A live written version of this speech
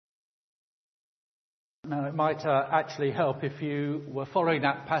Now, it might actually help if you were following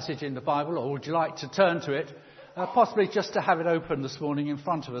that passage in the Bible, or would you like to turn to it, possibly just to have it open this morning in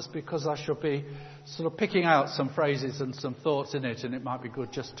front of us, because I shall be sort of picking out some phrases and some thoughts in it, and it might be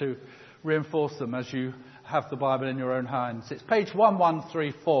good just to reinforce them as you have the Bible in your own hands. It's page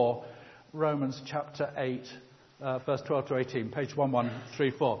 1134, Romans chapter 8, verse 12 to 18, page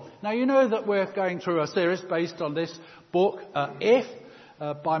 1134. Now, you know that we're going through a series based on this book, If,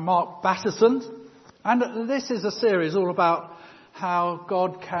 by Mark Batterson. And this is a series all about how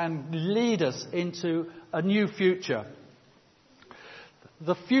God can lead us into a new future.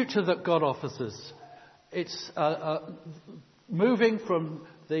 The future that God offers us. It's moving from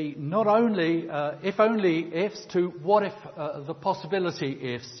the not only if only ifs to what if, the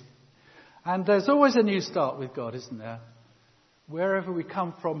possibility ifs. And there's always a new start with God, isn't there? Wherever we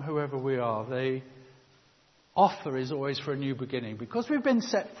come from, whoever we are, the offer is always for a new beginning, because we've been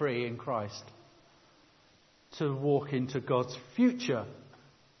set free in Christ to walk into God's future.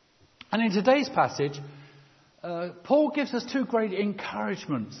 And in today's passage, Paul gives us two great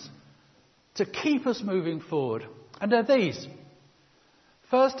encouragements to keep us moving forward. And they're these.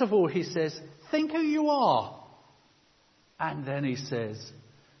 First of all, he says, think who you are. And then he says,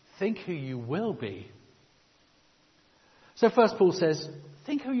 think who you will be. So first Paul says,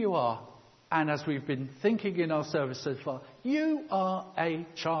 think who you are. And as we've been thinking in our service so far, you are a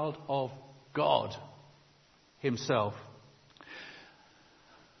child of God himself.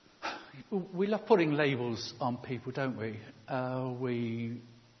 We love putting labels on people, don't we? We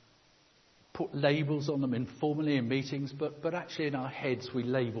put labels on them informally in meetings, but actually in our heads we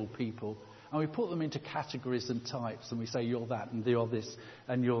label people. And we put them into categories and types, and we say you're that and you're this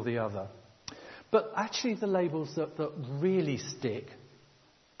and you're the other. But actually the labels that really stick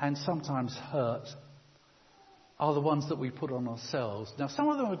and sometimes hurt are the ones that we put on ourselves. Now, some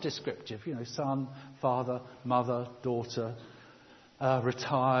of them are descriptive, son, father, mother, daughter,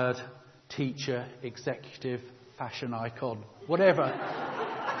 retired, teacher, executive, fashion icon, whatever.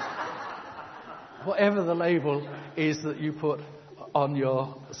 Whatever the label is that you put on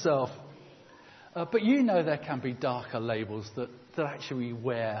yourself. But there can be darker labels that actually we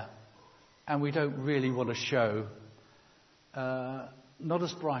wear and we don't really want to show. Not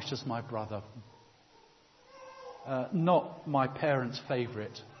as bright as my brother. Not my parents'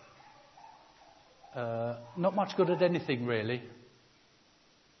 favourite. Not much good at anything, really.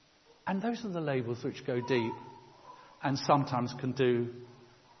 And those are the labels which go deep and sometimes can do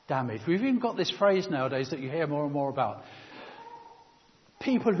damage. We've even got this phrase nowadays that you hear more and more about.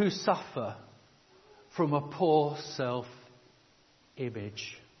 People who suffer from a poor self-image.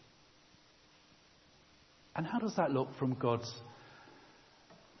 And how does that look from God's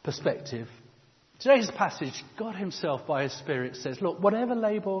perspective? Today's passage, God himself by his Spirit says, look, whatever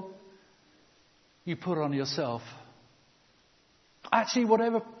label you put on yourself, actually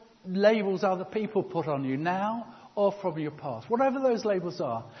whatever labels other people put on you now or from your past, whatever those labels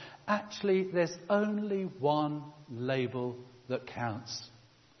are, actually there's only one label that counts.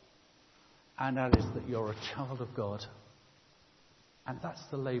 And that is that you're a child of God. And that's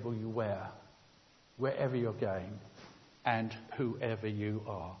the label you wear wherever you're going and whoever you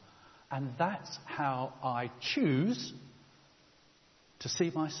are. And that's how I choose to see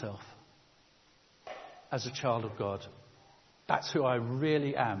myself as a child of God. That's who I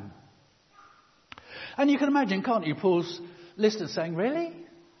really am. And you can imagine, can't you, Paul's listeners saying, really?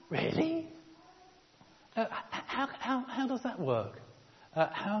 Really? How does that work?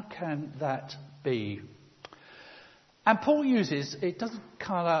 How can that be? And Paul uses, it doesn't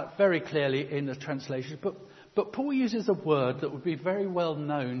come out very clearly in the translation, but Paul uses a word that would be very well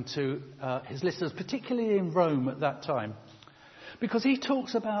known to his listeners, particularly in Rome at that time. Because he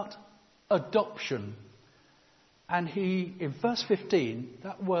talks about adoption. And in verse 15,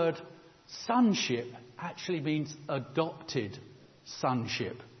 that word sonship actually means adopted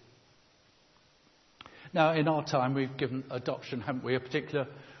sonship. Now, in our time, we've given adoption, haven't we, a particular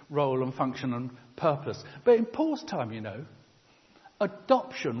role and function and purpose. But in Paul's time,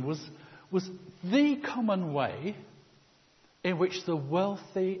 adoption was the common way in which the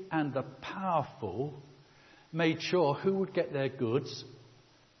wealthy and the powerful made sure who would get their goods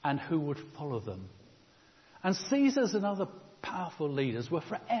and who would follow them. And Caesars and other powerful leaders were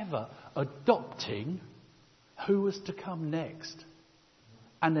forever adopting who was to come next.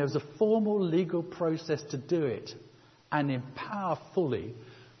 And there was a formal legal process to do it and empower fully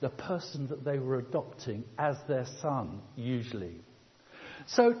the person that they were adopting as their son, usually.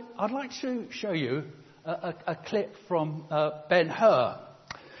 So I'd like to show you a clip from Ben-Hur.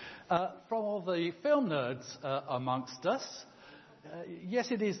 From all the film nerds amongst us,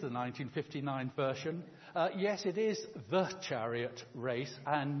 yes, it is the 1959 version. Yes, it is the Chariot race,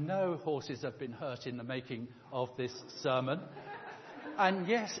 and no horses have been hurt in the making of this sermon. And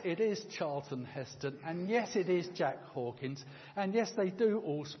yes, it is Charlton Heston, and yes, it is Jack Hawkins, and yes, they do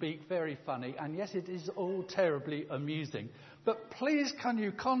all speak very funny, and yes, it is all terribly amusing. But please can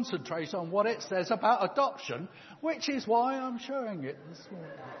you concentrate on what it says about adoption, which is why I'm showing it this morning.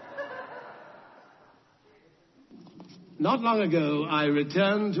 Not long ago, I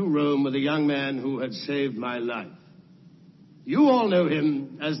returned to Rome with a young man who had saved my life. You all know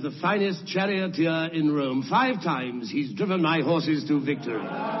him as the finest charioteer in Rome. 5 times he's driven my horses to victory.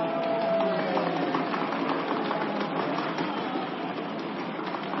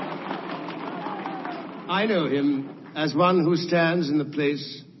 I know him as one who stands in the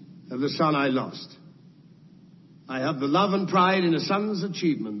place of the son I lost. I have the love and pride in a son's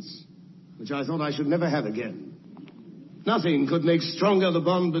achievements, which I thought I should never have again. Nothing could make stronger the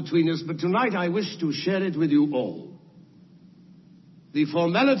bond between us, but tonight I wish to share it with you all. The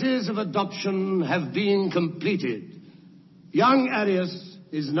formalities of adoption have been completed. Young Arius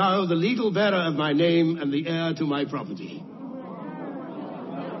is now the legal bearer of my name and the heir to my property.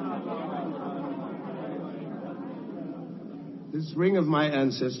 This ring of my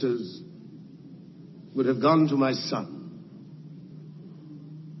ancestors would have gone to my son.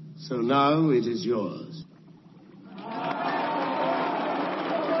 So now it is yours.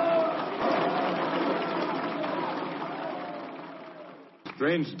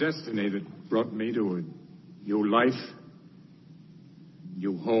 Strange destiny that brought me to a new life,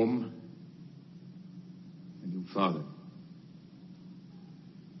 new home, a new father.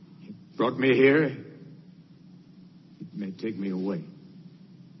 It brought me here. It may take me away.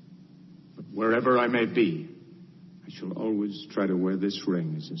 But wherever I may be, I shall always try to wear this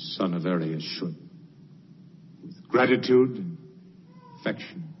ring as a son of Arius should. With gratitude and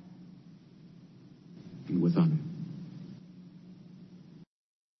affection and with honor.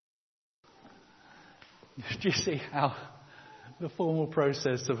 Do you see how the formal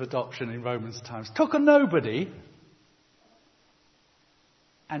process of adoption in Romans times took a nobody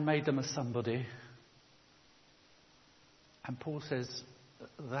and made them a somebody? And Paul says,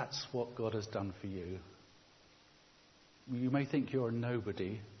 that's what God has done for you. You may think you're a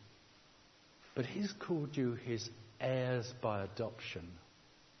nobody, but he's called you his heirs by adoption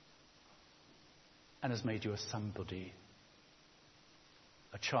and has made you a somebody,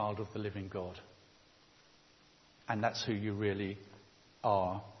 a child of the living God. And that's who you really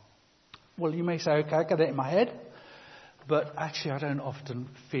are. Well, you may say, okay, I get it in my head, but actually I don't often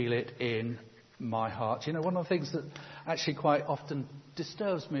feel it in my heart. You know, one of the things that actually quite often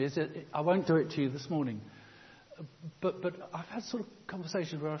disturbs me is that I won't do it to you this morning, but I've had sort of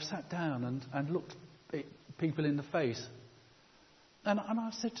conversations where I've sat down and looked at people in the face, and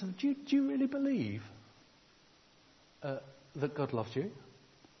I've said to them, do you really believe that God loves you?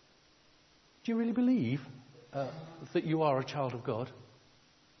 Do you really believe that you are a child of God?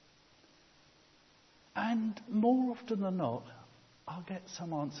 And more often than not, I'll get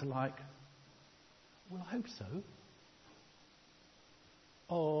some answer like, well, I hope so.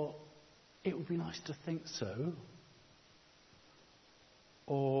 Or, it would be nice to think so.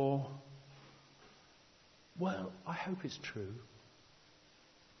 Or, well, I hope it's true.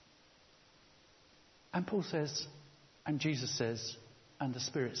 And Paul says, and Jesus says, and the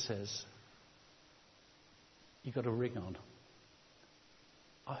Spirit says, you've got a ring on.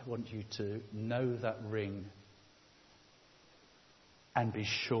 I want you to know that ring and be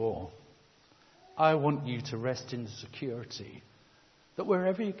sure. I want you to rest in the security that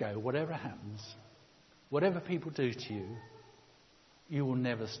wherever you go, whatever happens, whatever people do to you, you will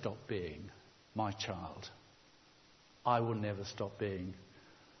never stop being my child. I will never stop being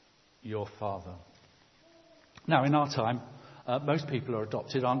your father. Now, in our time, most people are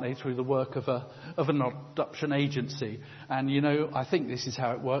adopted, aren't they, through the work of an adoption agency. And, you know, I think this is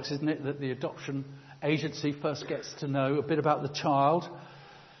how it works, isn't it? That the adoption agency first gets to know a bit about the child,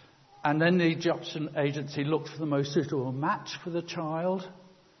 and then the adoption agency looks for the most suitable match for the child,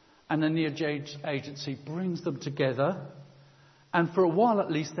 and then the agency brings them together, and for a while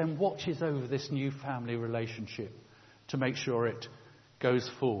at least then watches over this new family relationship to make sure it goes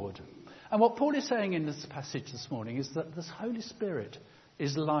forward. And what Paul is saying in this passage this morning is that the Holy Spirit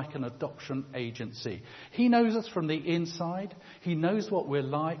is like an adoption agency. He knows us from the inside. He knows what we're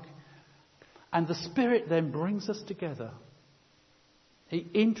like. And the Spirit then brings us together. He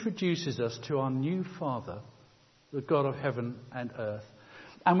introduces us to our new Father, the God of heaven and earth.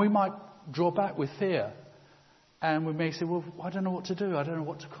 And we might draw back with fear. And we may say, well, I don't know what to do. I don't know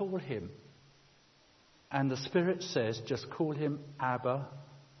what to call him. And the Spirit says, just call him Abba,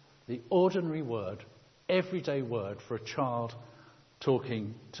 the ordinary word, everyday word for a child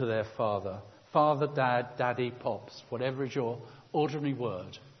talking to their father. Father, Dad, Daddy, Pops, whatever is your ordinary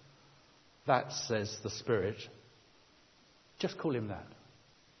word. That, says the Spirit. Just call him that.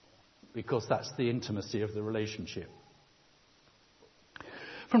 Because that's the intimacy of the relationship.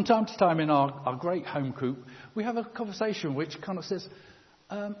 From time to time in our great home group, we have a conversation which kind of says,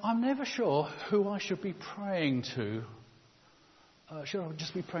 I'm never sure who I should be praying to. Should I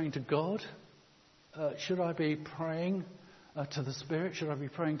just be praying to God? Should I be praying to the Spirit? Should I be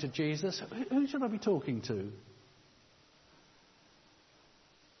praying to Jesus? Who should I be talking to?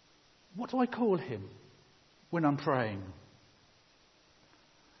 What do I call him when I'm praying?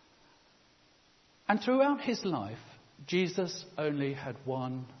 And throughout his life, Jesus only had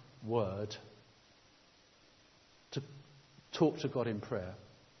one word to talk to God in prayer.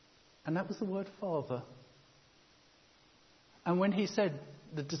 And that was the word Father. And when he said,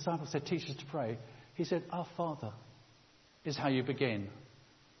 the disciples said, teach us to pray, he said, Our Father is how you begin.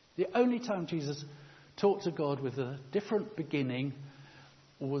 The only time Jesus talked to God with a different beginning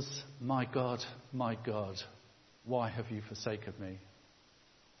was, my God, why have you forsaken me?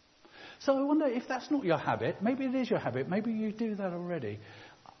 So I wonder if that's not your habit. Maybe it is your habit. Maybe you do that already.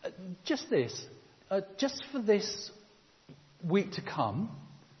 Just for this week to come,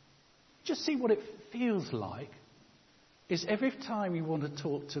 just see what it feels like. Is every time you want to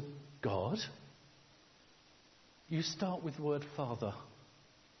talk to God, you start with the word Father.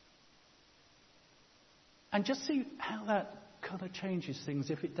 And just see how that kind of changes things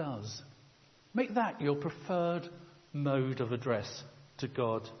if it does. Make that your preferred mode of address to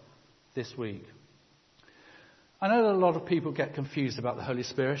God this week. I know that a lot of people get confused about the Holy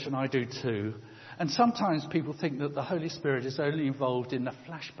Spirit, and I do too. And sometimes people think that the Holy Spirit is only involved in the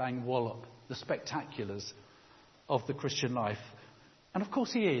flashbang wallop, the spectaculars of the Christian life. And of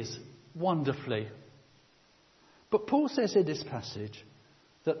course he is, wonderfully. But Paul says in this passage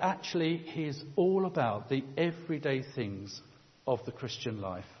that actually he is all about the everyday things of the Christian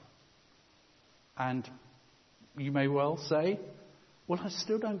life. And you may well say, well, I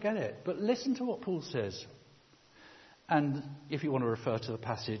still don't get it. But listen to what Paul says. And if you want to refer to the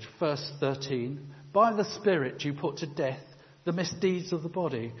passage, verse 13, by the Spirit you put to death the misdeeds of the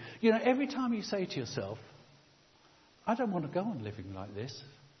body. You know, every time you say to yourself, I don't want to go on living like this.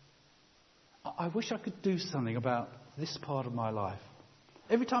 I wish I could do something about this part of my life.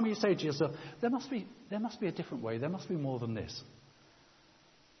 Every time you say to yourself, there must be a different way. There must be more than this.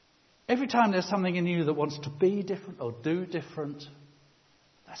 Every time there's something in you that wants to be different or do different,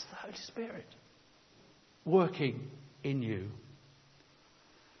 that's the Holy Spirit working in you.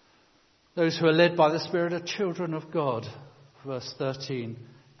 Those who are led by the Spirit are children of God, verse 13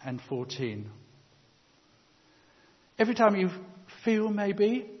 and 14. Every time you feel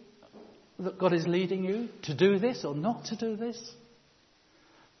maybe that God is leading you to do this or not to do this,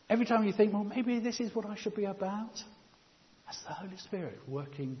 every time you think, well, maybe this is what I should be about, that's the Holy Spirit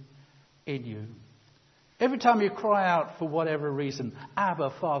working in you. Every time you cry out for whatever reason,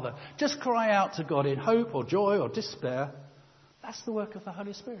 Abba, Father, just cry out to God in hope or joy or despair, that's the work of the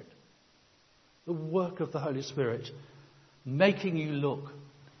Holy Spirit. The work of the Holy Spirit, making you look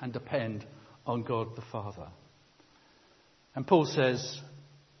and depend on God the Father. And Paul says,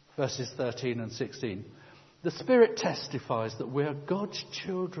 verses 13 and 16, the Spirit testifies that we are God's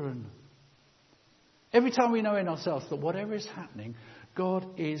children. Every time we know in ourselves that whatever is happening, God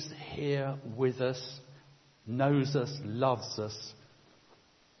is here with us, knows us, loves us.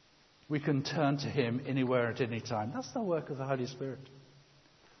 We can turn to him anywhere at any time. That's the work of the Holy Spirit.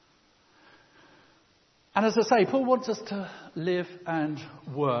 And as I say, Paul wants us to live and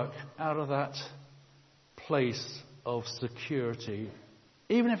work out of that place of security.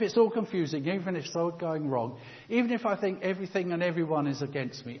 Even if it's all confusing, even if it's all going wrong, even if I think everything and everyone is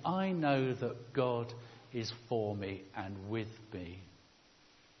against me, I know that God is for me and with me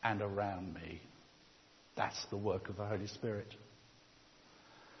and around me. That's the work of the Holy Spirit.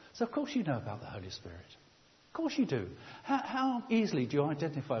 So of course you know about the Holy Spirit. Of course you do. How easily do you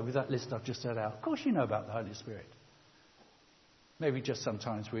identify with that list I've just set out? Of course you know about the Holy Spirit. Maybe just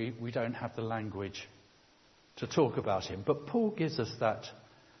sometimes we don't have the language to talk about him. But Paul gives us that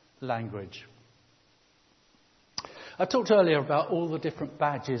language. I talked earlier about all the different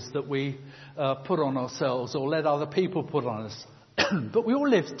badges that we put on ourselves or let other people put on us. But we all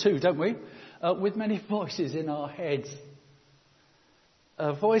live too, don't we? With many voices in our heads.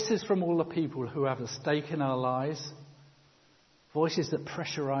 Voices from all the people who have a stake in our lives. Voices that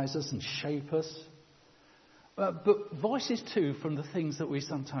pressurize us and shape us. But voices too from the things that we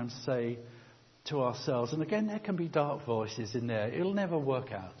sometimes say to ourselves. And again, there can be dark voices in there. It'll never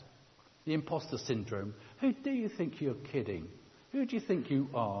work out. The imposter syndrome. Who do you think you're kidding? Who do you think you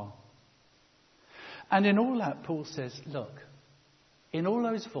are? And in all that, Paul says, look, in all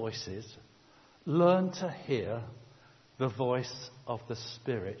those voices, learn to hear the voice of the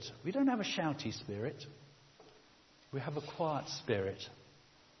Spirit. We don't have a shouty spirit. We have a quiet spirit.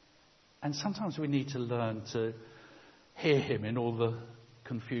 And sometimes we need to learn to hear him in all the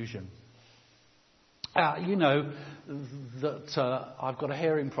confusion. You know that I've got a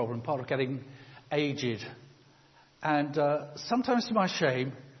hearing problem, part of getting aged. And sometimes to my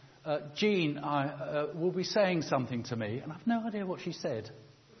shame, Jean will be saying something to me, and I've no idea what she said.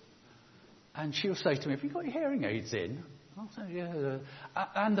 And she'll say to me, have you got your hearing aids in? I'll say, yeah.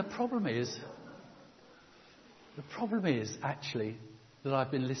 And the problem is actually that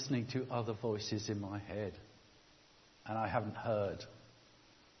I've been listening to other voices in my head. And I haven't heard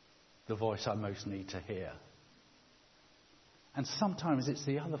the voice I most need to hear. And sometimes it's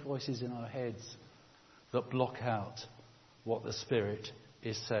the other voices in our heads that block out what the Spirit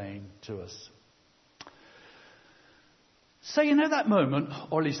is saying to us. So you know that moment,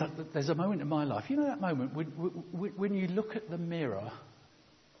 or at least there's a moment in my life, you know that moment when you look at the mirror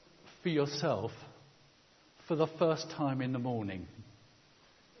for yourself for the first time in the morning.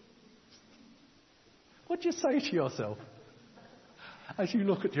 What do you say to yourself as you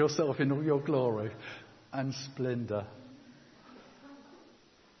look at yourself in all your glory and splendour?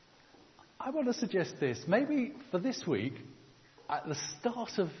 I want to suggest this. Maybe for this week, at the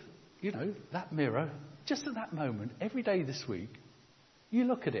start of, that mirror, just at that moment, every day this week, you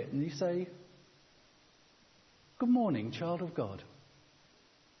look at it and you say, good morning, child of God.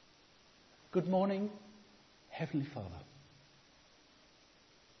 Good morning, Heavenly Father.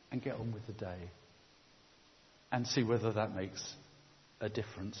 And get on with the day. And see whether that makes a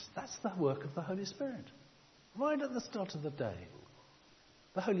difference. That's the work of the Holy Spirit. Right at the start of the day.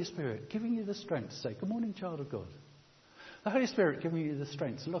 The Holy Spirit giving you the strength to say, good morning, child of God. The Holy Spirit giving you the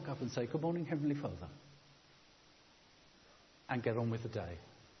strength to look up and say, good morning, Heavenly Father. And get on with the day.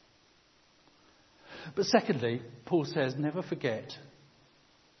 But secondly, Paul says, never forget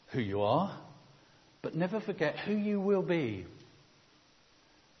who you are, but never forget who you will be.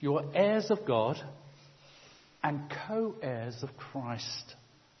 You are heirs of God and co-heirs of Christ.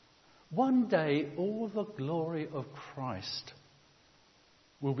 One day, all the glory of Christ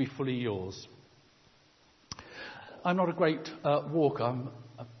will be fully yours. I'm not a great walker. I'm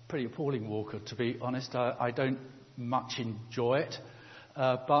a pretty appalling walker, to be honest. I don't much enjoy it.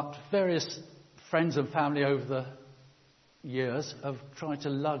 But various friends and family over the years have tried to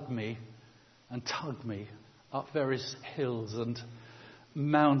lug me and tug me up various hills and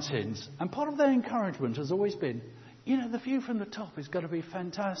mountains. And part of their encouragement has always been, the view from the top is going to be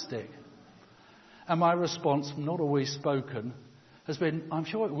fantastic. And my response, not always spoken, has been, I'm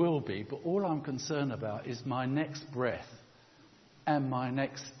sure it will be, but all I'm concerned about is my next breath and my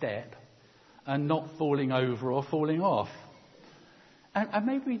next step and not falling over or falling off. And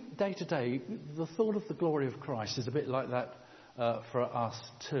maybe day to day, the thought of the glory of Christ is a bit like that for us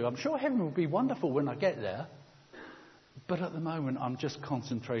too. I'm sure heaven will be wonderful when I get there, but at the moment I'm just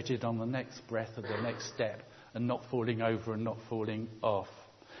concentrated on the next breath of the next step and not falling over and not falling off.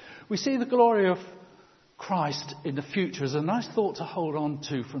 We see the glory of Christ in the future is a nice thought to hold on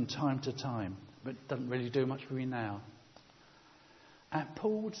to from time to time, but it doesn't really do much for me now. And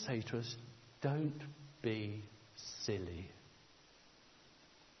Paul would say to us, don't be silly.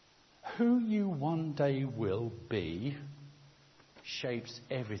 Who you one day will be shapes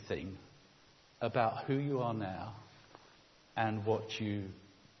everything about who you are now and what you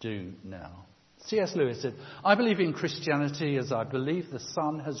do now. C.S. Lewis said, I believe in Christianity as I believe the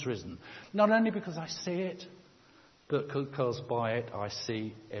sun has risen, not only because I see it, but because by it I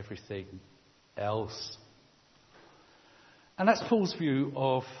see everything else. And that's Paul's view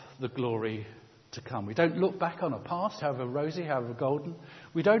of the glory to come. We don't look back on a past, however rosy, however golden.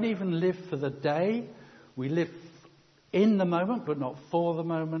 We don't even live for the day. We live in the moment, but not for the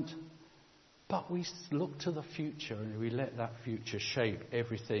moment. But we look to the future and we let that future shape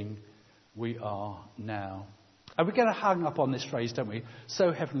everything we are now. And we get hung up on this phrase, don't we?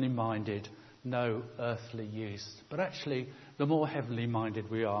 So heavenly minded, no earthly use. But actually, the more heavenly minded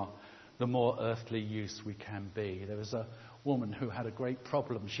we are, the more earthly use we can be. There was a woman who had a great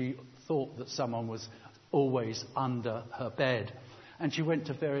problem. She thought that someone was always under her bed. And she went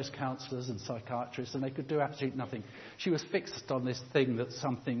to various counsellors and psychiatrists, and they could do absolutely nothing. She was fixed on this thing that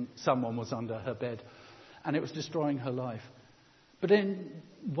someone was under her bed, and it was destroying her life. But then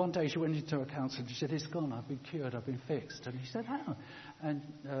one day she went into her counsellor and she said, "It's gone, I've been cured, I've been fixed." And he said, "How?" And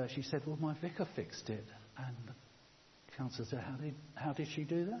she said, "Well, my vicar fixed it." And the counsellor said, how did she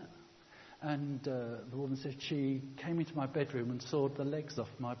do that? And the woman said, "She came into my bedroom and sawed the legs off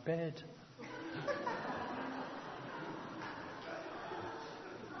my bed."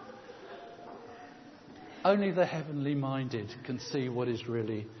 Only the heavenly minded can see what is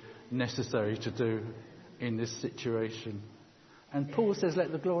really necessary to do in this situation. And Paul says,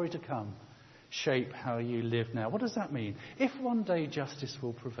 let the glory to come shape how you live now. What does that mean? If one day justice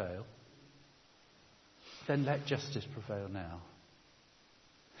will prevail, then let justice prevail now.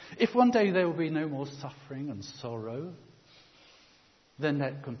 If one day there will be no more suffering and sorrow, then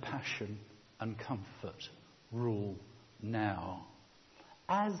let compassion and comfort rule now.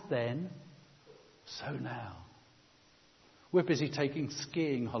 As then, so now. We're busy taking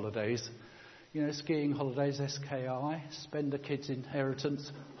skiing holidays. You know, skiing holidays, SKI, spend the kids'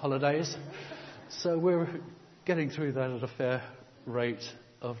 inheritance holidays. So we're getting through that at a fair rate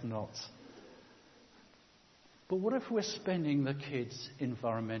of knots. But what if we're spending the kids'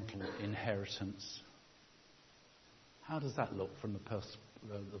 environmental inheritance? How does that look from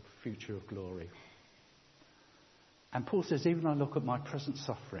the future of glory? And Paul says, even I look at my present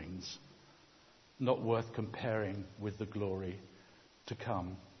sufferings, not worth comparing with the glory to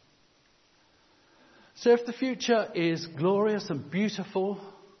come. So if the future is glorious and beautiful,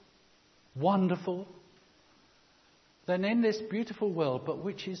 wonderful, then in this beautiful world, but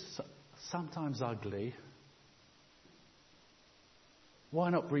which is sometimes ugly, why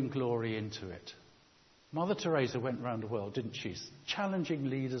not bring glory into it? Mother Teresa went around the world, didn't she? Challenging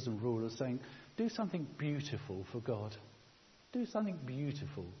leaders and rulers, saying, do something beautiful for God. Do something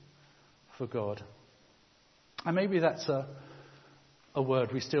beautiful for God. And maybe that's a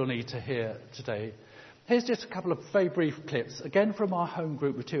word we still need to hear today. Here's just a couple of very brief clips, again from our home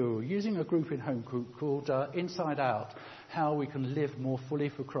group material. We're using a group in home group called Inside Out, how we can live more fully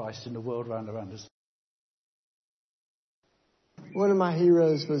for Christ in the world around us. One of my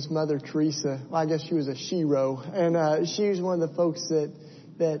heroes was Mother Teresa. Well, I guess she was a shero. And she was one of the folks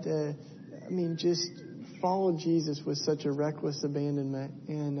that just followed Jesus with such a reckless abandonment.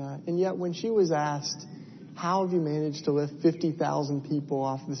 And yet when she was asked, how have you managed to lift 50,000 people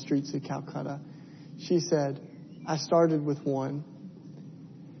off the streets of Calcutta? She said, I started with one.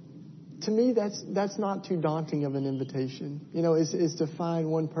 To me, that's not too daunting of an invitation. You know, is to find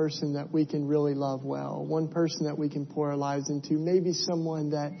one person that we can really love well, one person that we can pour our lives into, maybe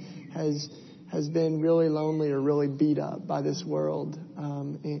someone that has been really lonely or really beat up by this world,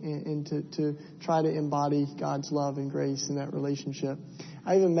 and to try to embody God's love and grace in that relationship.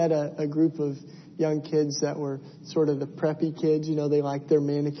 I even met a group of young kids that were sort of the preppy kids. You know, they like their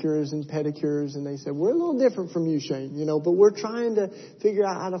manicures and pedicures, and they said, we're a little different from you, Shane, you know, but we're trying to figure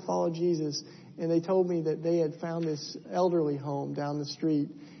out how to follow Jesus. And they told me that they had found this elderly home down the street,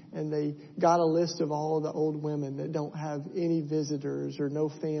 and they got a list of all of the old women that don't have any visitors or no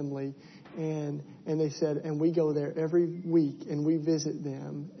family. And they said, and we go there every week and we visit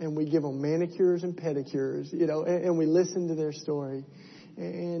them and we give them manicures and pedicures, you know, and we listen to their story.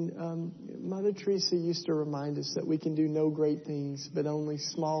 And Mother Teresa used to remind us that we can do no great things, but only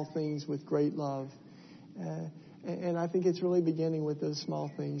small things with great love. And I think it's really beginning with those small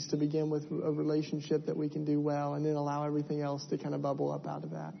things, to begin with a relationship that we can do well, and then allow everything else to kind of bubble up out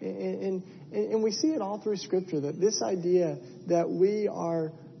of that. And we see it all through Scripture, that this idea that we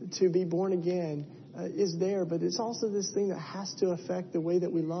are to be born again is there, but it's also this thing that has to affect the way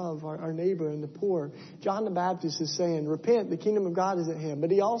that we love our neighbor and the poor. John the Baptist is saying, repent, the kingdom of God is at hand. But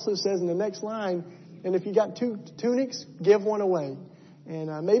he also says in the next line, and if you got 2 tunics, give one away.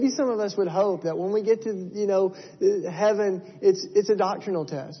 And maybe some of us would hope that when we get to, you know, heaven, it's a doctrinal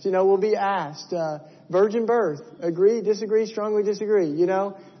test. You know, we'll be asked, virgin birth, agree, disagree, strongly disagree, you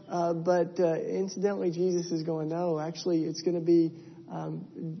know. But incidentally, Jesus is going, no, actually, it's going to be,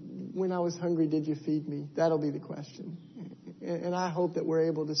 when I was hungry, did you feed me? That'll be the question. And I hope that we're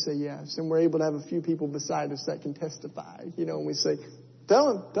able to say yes. And we're able to have a few people beside us that can testify, you know, and we say, tell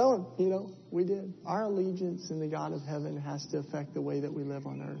him, you know, we did. Our allegiance in the God of heaven has to affect the way that we live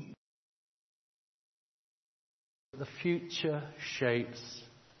on earth. The future shapes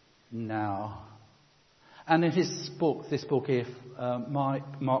now. And in his book, this book, Mark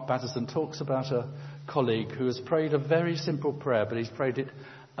Batterson talks about a colleague who has prayed a very simple prayer, but he's prayed it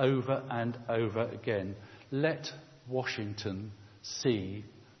over and over again. Let Washington see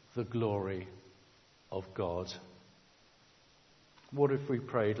the glory of God. What if we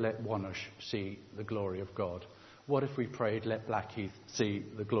prayed, let Wonersh see the glory of God? What if we prayed, let Blackheath see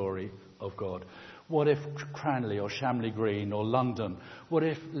the glory of God? What if Cranley or Shamley Green or London? What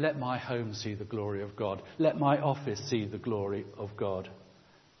if let my home see the glory of God? Let my office see the glory of God?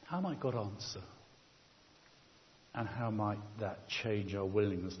 How might God answer? And how might that change our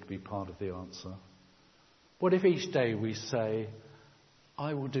willingness to be part of the answer? What if each day we say,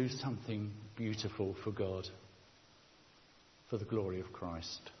 I will do something beautiful for God, for the glory of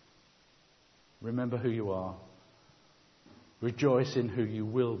Christ? Remember who you are. Rejoice in who you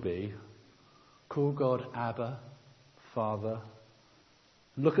will be. Call God Abba, Father.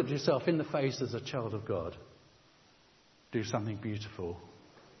 Look at yourself in the face as a child of God. Do something beautiful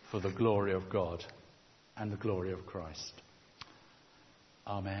for the glory of God and the glory of Christ.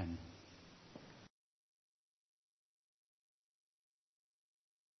 Amen.